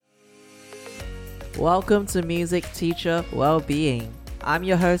Welcome to Music Teacher Wellbeing. I'm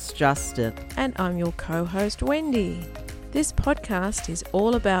your host, Justin. And I'm your co-host, Wendy. This podcast is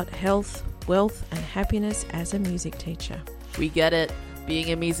all about health, wealth, and happiness as a music teacher. We get it.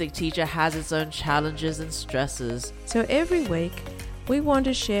 Being a music teacher has its own challenges and stresses. So every week, we want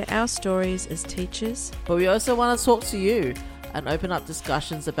to share our stories as teachers. But we also want to talk to you and open up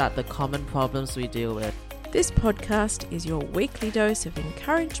discussions about the common problems we deal with. This podcast is your weekly dose of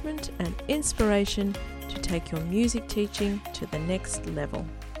encouragement and inspiration to take your music teaching to the next level.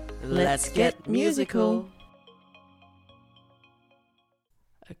 Let's get musical.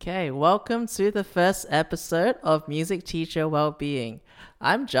 Okay, welcome to the first episode of Music Teacher Wellbeing.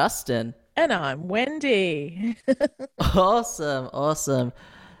 I'm Justin. And I'm Wendy. Awesome.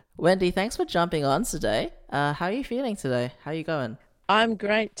 Wendy, thanks for jumping on today. How are you feeling today? How are you going? I'm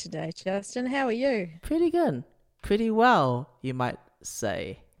great today, Justin. How are you? Pretty good. Pretty well, you might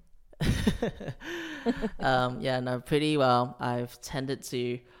say. Pretty well. I've tended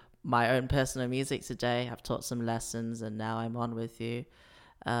to my own personal music today. I've taught some lessons and now I'm on with you.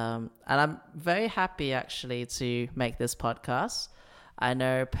 And I'm very happy actually to make this podcast. I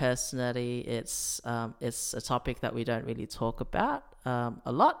know personally it's a topic that we don't really talk about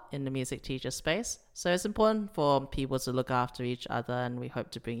a lot in the music teacher space. So it's important for people to look after each other, and we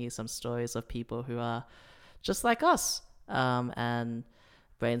hope to bring you some stories of people who are just like us and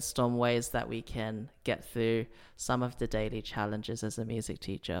brainstorm ways that we can get through some of the daily challenges as a music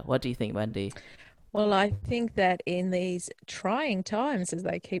teacher. What do you think, Wendy? Well, I think that in these trying times, as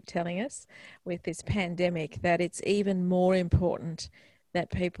they keep telling us, with this pandemic, that it's even more important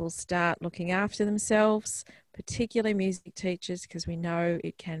that people start looking after themselves, particularly music teachers, because we know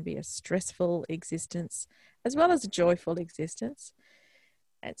it can be a stressful existence as well as a joyful existence.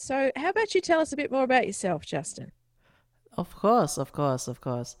 And so how about you tell us a bit more about yourself, Justin? Of course.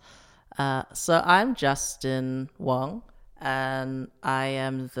 So I'm Justin Wong, and I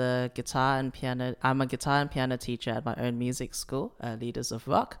am I'm a guitar and piano teacher at my own music school, Leaders of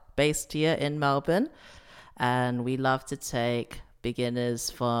Rock, based here in Melbourne. And we love to take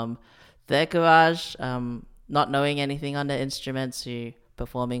beginners from their garage, not knowing anything on the instrument, to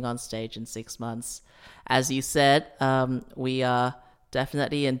performing on stage in 6 months. As you said, we are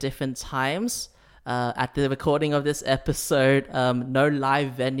definitely in different times. At the recording of this episode, no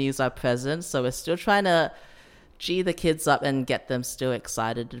live venues are present, so we're still trying to G the kids up and get them still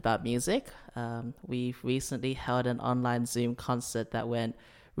excited about music. We've recently held an online Zoom concert that went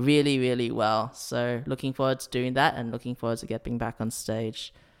really, really well. So looking forward to doing that and looking forward to getting back on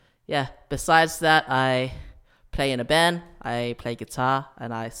stage. Yeah, besides that, I play in a band, I play guitar,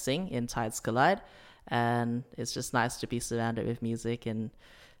 and I sing in Tides Collide. And it's just nice to be surrounded with music and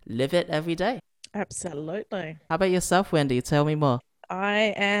live it every day. Absolutely. How about yourself, Wendy? Tell me more.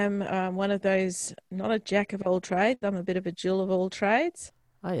 I am one of those, not a jack of all trades, I'm a bit of a Jill of all trades.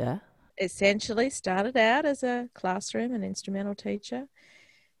 Oh, yeah? Essentially started out as a classroom and instrumental teacher.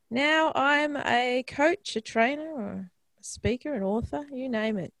 Now I'm a coach, a trainer, or a speaker, an author, you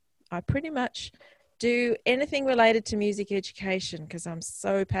name it. I pretty much do anything related to music education because I'm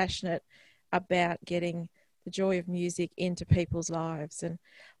so passionate about getting the joy of music into people's lives. And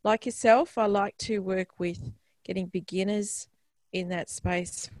like yourself, I like to work with getting beginners in that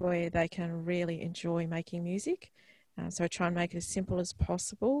space where they can really enjoy making music. So I try and make it as simple as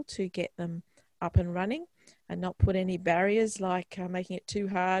possible to get them up and running and not put any barriers like making it too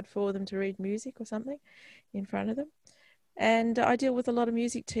hard for them to read music or something in front of them. And I deal with a lot of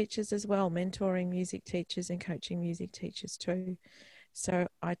music teachers as well, mentoring music teachers and coaching music teachers too. So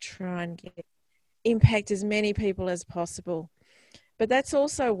I try and impact as many people as possible. But that's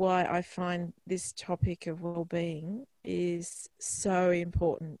also why I find this topic of well-being is so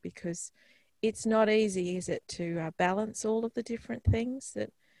important, because it's not easy, is it, to balance all of the different things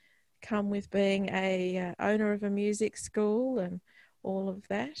that come with being a owner of a music school and all of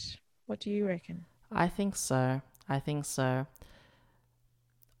that. What do you reckon? I think so.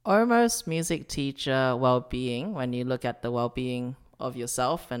 Almost music teacher well-being, when you look at the well-being of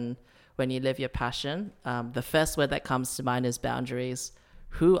yourself and when you live your passion, the first word that comes to mind is boundaries.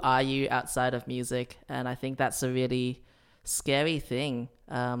 Who are you outside of music? And I think that's a really scary thing.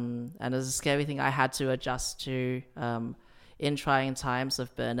 And it's a scary thing I had to adjust to in trying times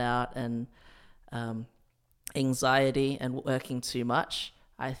of burnout and anxiety and working too much.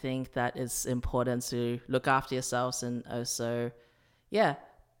 I think that it's important to look after yourselves and also,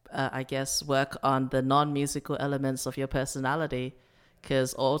 I guess work on the non-musical elements of your personality,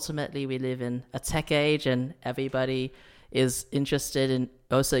 because ultimately we live in a tech age and everybody is interested in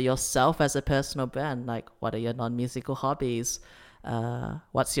also yourself as a personal brand. Like, what are your non-musical hobbies?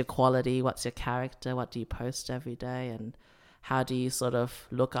 What's your quality? What's your character? What do you post every day? And how do you sort of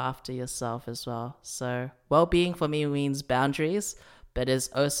look after yourself as well? So well-being for me means boundaries, but it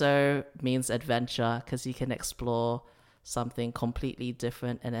also means adventure, because you can explore something completely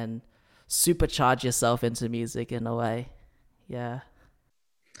different and then supercharge yourself into music in a way. Yeah.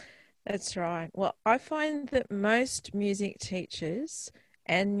 That's right. Well, I find that most music teachers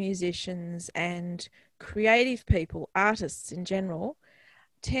and musicians and creative people, artists in general,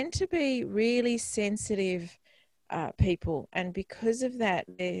 tend to be really sensitive people. And because of that,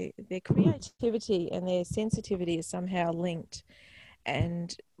 their creativity and their sensitivity is somehow linked.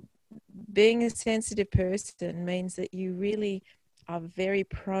 And being a sensitive person means that you really are very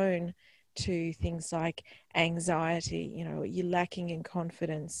prone to things like anxiety. You're lacking in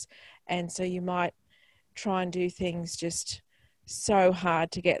confidence, and so you might try and do things just so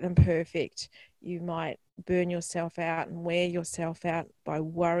hard to get them perfect. You might burn yourself out and wear yourself out by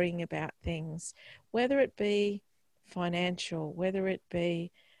worrying about things, whether it be financial, whether it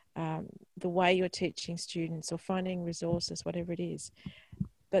be the way you're teaching students or finding resources, whatever it is.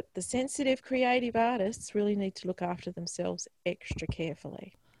 But the sensitive creative artists really need to look after themselves extra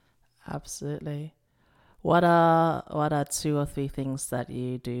carefully. Absolutely. What are 2 or 3 things that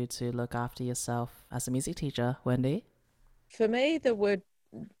you do to look after yourself as a music teacher, Wendy? For me, the word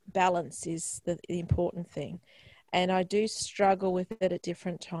balance is the important thing. And I do struggle with it at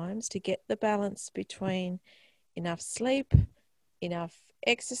different times to get the balance between enough sleep, enough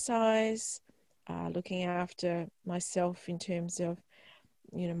exercise, looking after myself in terms of,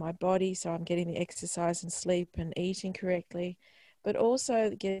 my body. So I'm getting the exercise and sleep and eating correctly, but also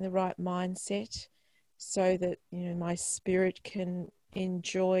getting the right mindset so that, my spirit can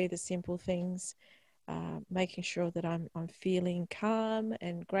enjoy the simple things, making sure that I'm feeling calm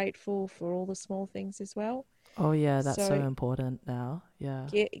and grateful for all the small things as well. Oh yeah, that's so So important now. Yeah.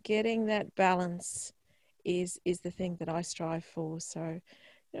 getting that balance is the thing that I strive for. So,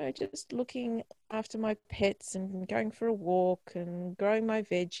 just looking after my pets and going for a walk and growing my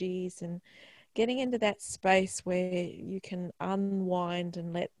veggies and getting into that space where you can unwind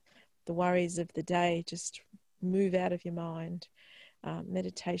and let the worries of the day just move out of your mind.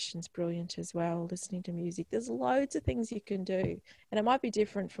 Meditation's brilliant as well, listening to music. There's loads of things you can do, and it might be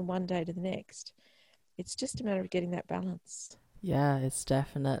different from one day to the next. It's just a matter of getting that balance. Yeah, it's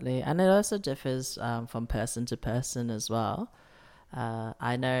definitely, and it also differs from person to person as well.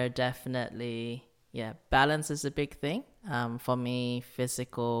 I know definitely, yeah, balance is a big thing. For me,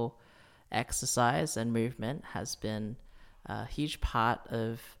 physical exercise and movement has been a huge part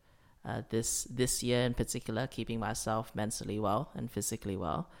of this year in particular, keeping myself mentally well and physically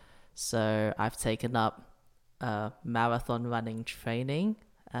well. So I've taken up marathon running training,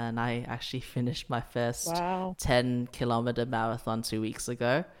 and I actually finished my first Wow. 10-kilometer marathon 2 weeks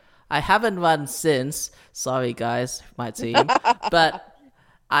ago. I haven't run since. Sorry, guys, my team. But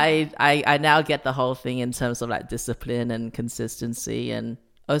I now get the whole thing in terms of like discipline and consistency, and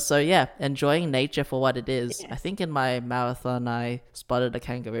also, yeah, enjoying nature for what it is. I Yes. think in my marathon, I spotted a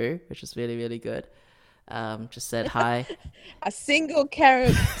kangaroo, which was really, really good. Just said hi. A single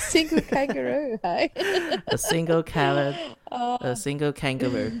kangaroo, hey? A single carrot, a Oh, single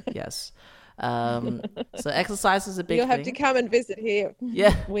kangaroo. Yes. So exercise is a big you'll have to thing. come and visit here.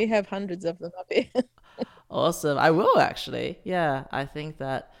 Yeah. We have hundreds of them up here. Awesome. I will actually. Yeah, I think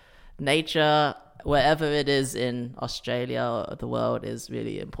that nature, wherever it is in Australia or the world, is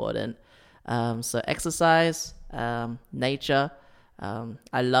really important. So exercise, nature.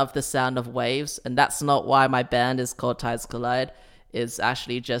 I love the sound of waves, and that's not why my band is called Tides Collide. It's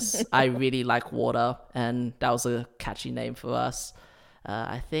actually just I really like water, and that was a catchy name for us.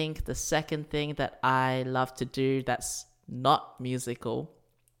 I think the second thing that I love to do that's not musical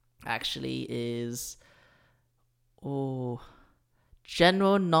actually is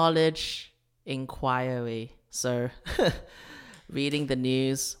general knowledge inquiry. So reading the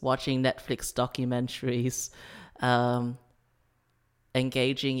news, watching Netflix documentaries, um,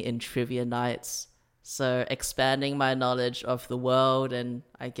 engaging in trivia nights. So expanding my knowledge of the world, and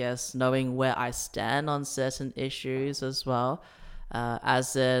I guess knowing where I stand on certain issues as well.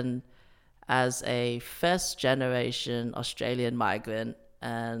 As a first generation Australian migrant,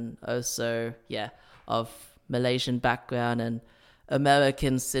 and also, yeah, of Malaysian background and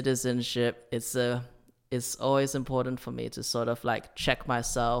American citizenship, it's always important for me to sort of like check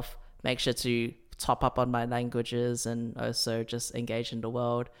myself, make sure to top up on my languages, and also just engage in the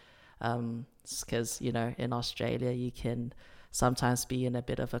world. Because, in Australia, you can sometimes be in a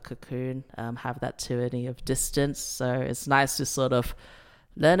bit of a cocoon, have that tyranny of distance. So it's nice to sort of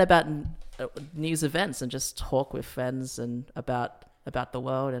learn about news events and just talk with friends and about the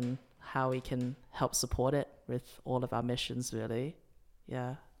world and how we can help support it with all of our missions, really.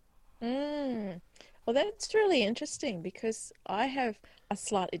 Yeah. Mm. Well, that's really interesting because I have a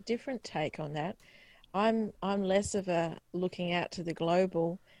slightly different take on that. I'm less of a looking out to the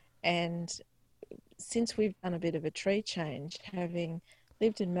global, and since we've done a bit of a tree change, having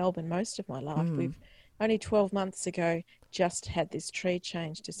lived in Melbourne most of my life, Mm. we've only 12 months ago just had this tree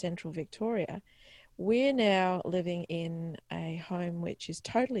change to central Victoria. We're now living in a home which is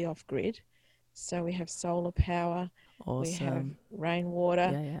totally off grid. So we have solar power, we have Awesome. rainwater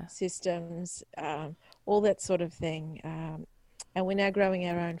Yeah, yeah. systems, all that sort of thing. And we're now growing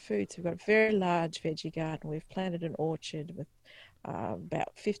our own food. So we've got a very large veggie garden. We've planted an orchard with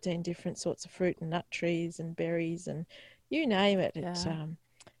about 15 different sorts of fruit and nut trees and berries and you name it. Yeah.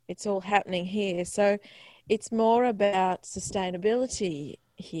 It's all happening here. So it's more about sustainability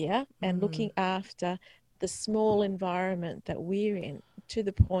here and Mm. looking after the small environment that we're in to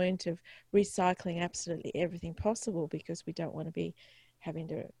the point of recycling absolutely everything possible because we don't want to be having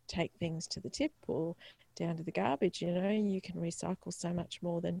to take things to the tip or down to the garbage. You know, you can recycle so much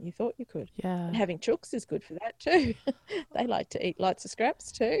more than you thought you could. And Yeah. having chooks is good for that too. They like to eat lots of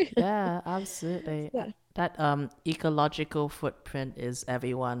scraps too. Yeah, absolutely. So, That ecological footprint is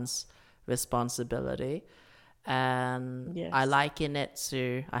everyone's responsibility. And I yes. liken it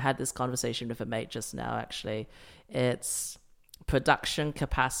to, I had this conversation with a mate just now, actually. It's production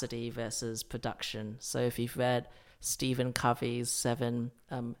capacity versus production. So if you've read Stephen Covey's Seven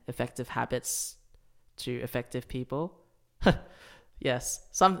Effective Habits to Effective People, yes,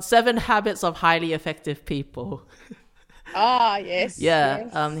 some seven habits of highly effective people. Ah, yes, Yeah,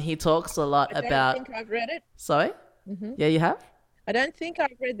 yes. he talks a lot I don't about. think I've read it. Sorry. Hmm. Yeah, you have. I don't think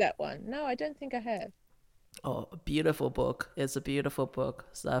I've read that one. No, I don't think I have. Oh, a beautiful book. It's a beautiful book.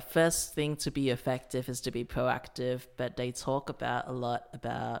 So the first thing to be effective is to be proactive, but they talk about a lot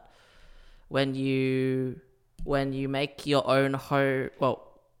about when you make your own home,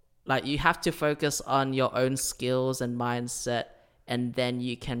 well, like you have to focus on your own skills and mindset, and then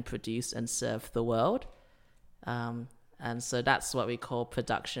you can produce and serve the world. Um, and so that's what we call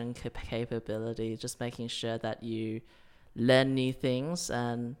production capability, just making sure that you learn new things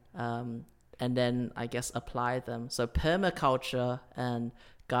and then I guess apply them. So permaculture and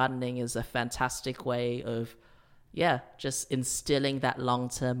gardening is a fantastic way of just instilling that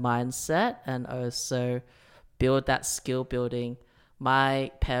long-term mindset and also build that skill building.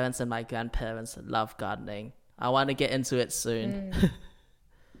 My parents and my grandparents love gardening. I want to get into it soon. Mm,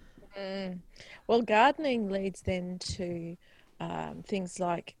 mm. Well, gardening leads then to things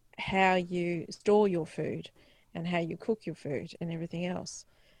like how you store your food and how you cook your food and everything else.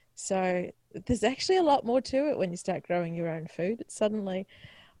 So there's actually a lot more to it when you start growing your own food. It's suddenly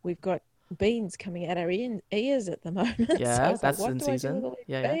we've got beans coming out our ears at the moment. So Yeah, it's like, that's what in do I do with season. all these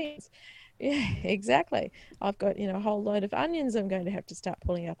Yeah, yeah. beans? Yeah, exactly. I've got, a whole load of onions I'm going to have to start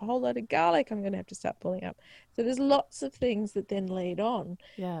pulling up, a whole load of garlic I'm going to have to start pulling up. So there's lots of things that then lead on,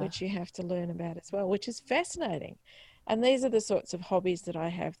 Yeah. which you have to learn about as well, which is fascinating. And these are the sorts of hobbies that I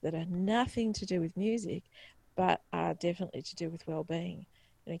have that are nothing to do with music, but are definitely to do with well-being.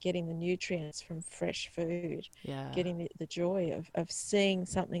 Getting the nutrients from fresh food, Yeah. getting the joy of seeing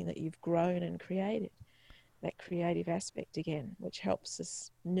something that you've grown and created, that creative aspect again, which helps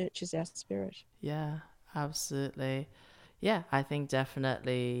us, nurtures our spirit. Yeah, absolutely. Yeah, I think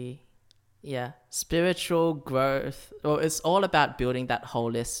definitely, yeah, spiritual growth, well, it's all about building that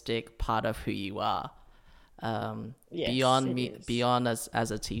holistic part of who you are. Yes, Beyond it me, is. beyond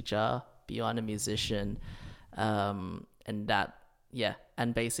as a teacher, beyond a musician, and that, yeah,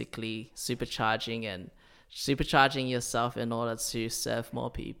 and basically supercharging yourself in order to serve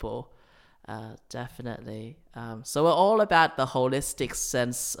more people. Definitely. So we're all about the holistic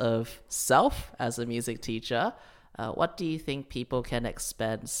sense of self as a music teacher. What do you think people can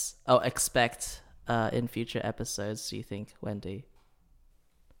expect in future episodes? Do you think, Wendy?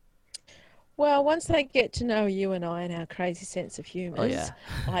 Well, once they get to know you and I and our crazy sense of Oh humours, yeah,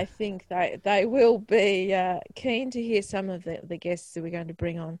 I think they will be keen to hear some of the guests that we're going to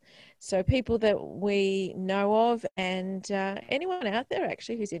bring on. So, people that we know of, and anyone out there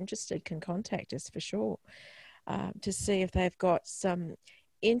actually who's interested can contact us for sure to see if they've got some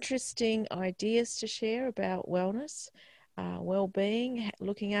interesting ideas to share about wellness, well-being,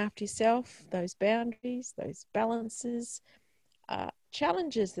 looking after yourself, those boundaries, those balances,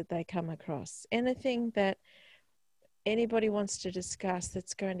 challenges that they come across, anything that anybody wants to discuss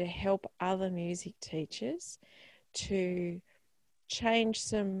that's going to help other music teachers to change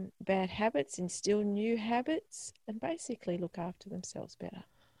some bad habits, instill new habits, and basically look after themselves better.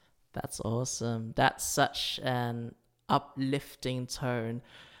 That's awesome. That's such an uplifting tone,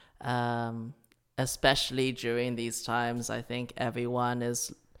 especially during these times. I think everyone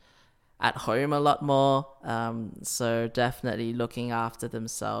is at home a lot more, so definitely looking after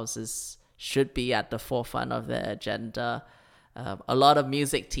themselves should be at the forefront of their agenda. A lot of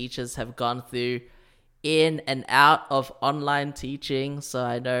music teachers have gone through in and out of online teaching, so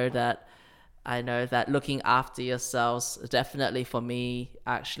I know that looking after yourselves, definitely for me,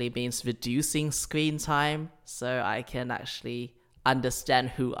 actually means reducing screen time, so I can actually understand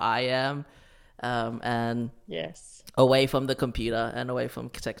who I am, and yes, away from the computer and away from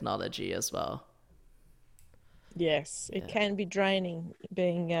technology as well. Yes, it can be draining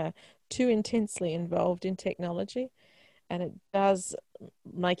being too intensely involved in technology, and it does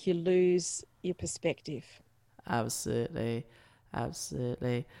make you lose your perspective. Absolutely.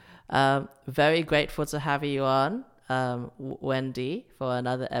 Very grateful to have you on, Wendy, for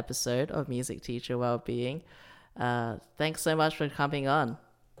another episode of Music Teacher Wellbeing. Thanks so much for coming on.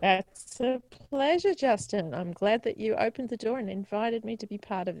 That's a pleasure, Justin. I'm glad that you opened the door and invited me to be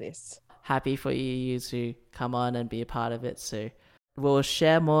part of this. Happy for you to come on and be a part of it too. We'll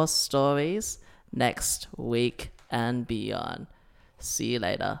share more stories next week and beyond. See you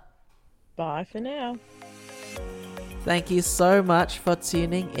later. Bye for now. Thank you so much for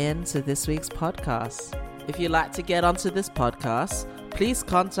tuning in to this week's podcast. If you'd like to get onto this podcast, please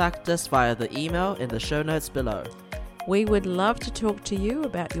contact us via the email in the show notes below. We would love to talk to you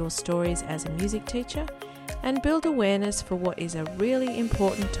about your stories as a music teacher and build awareness for what is a really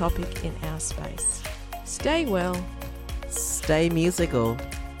important topic in our space. Stay well. Stay musical.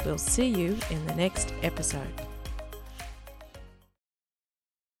 We'll see you in the next episode.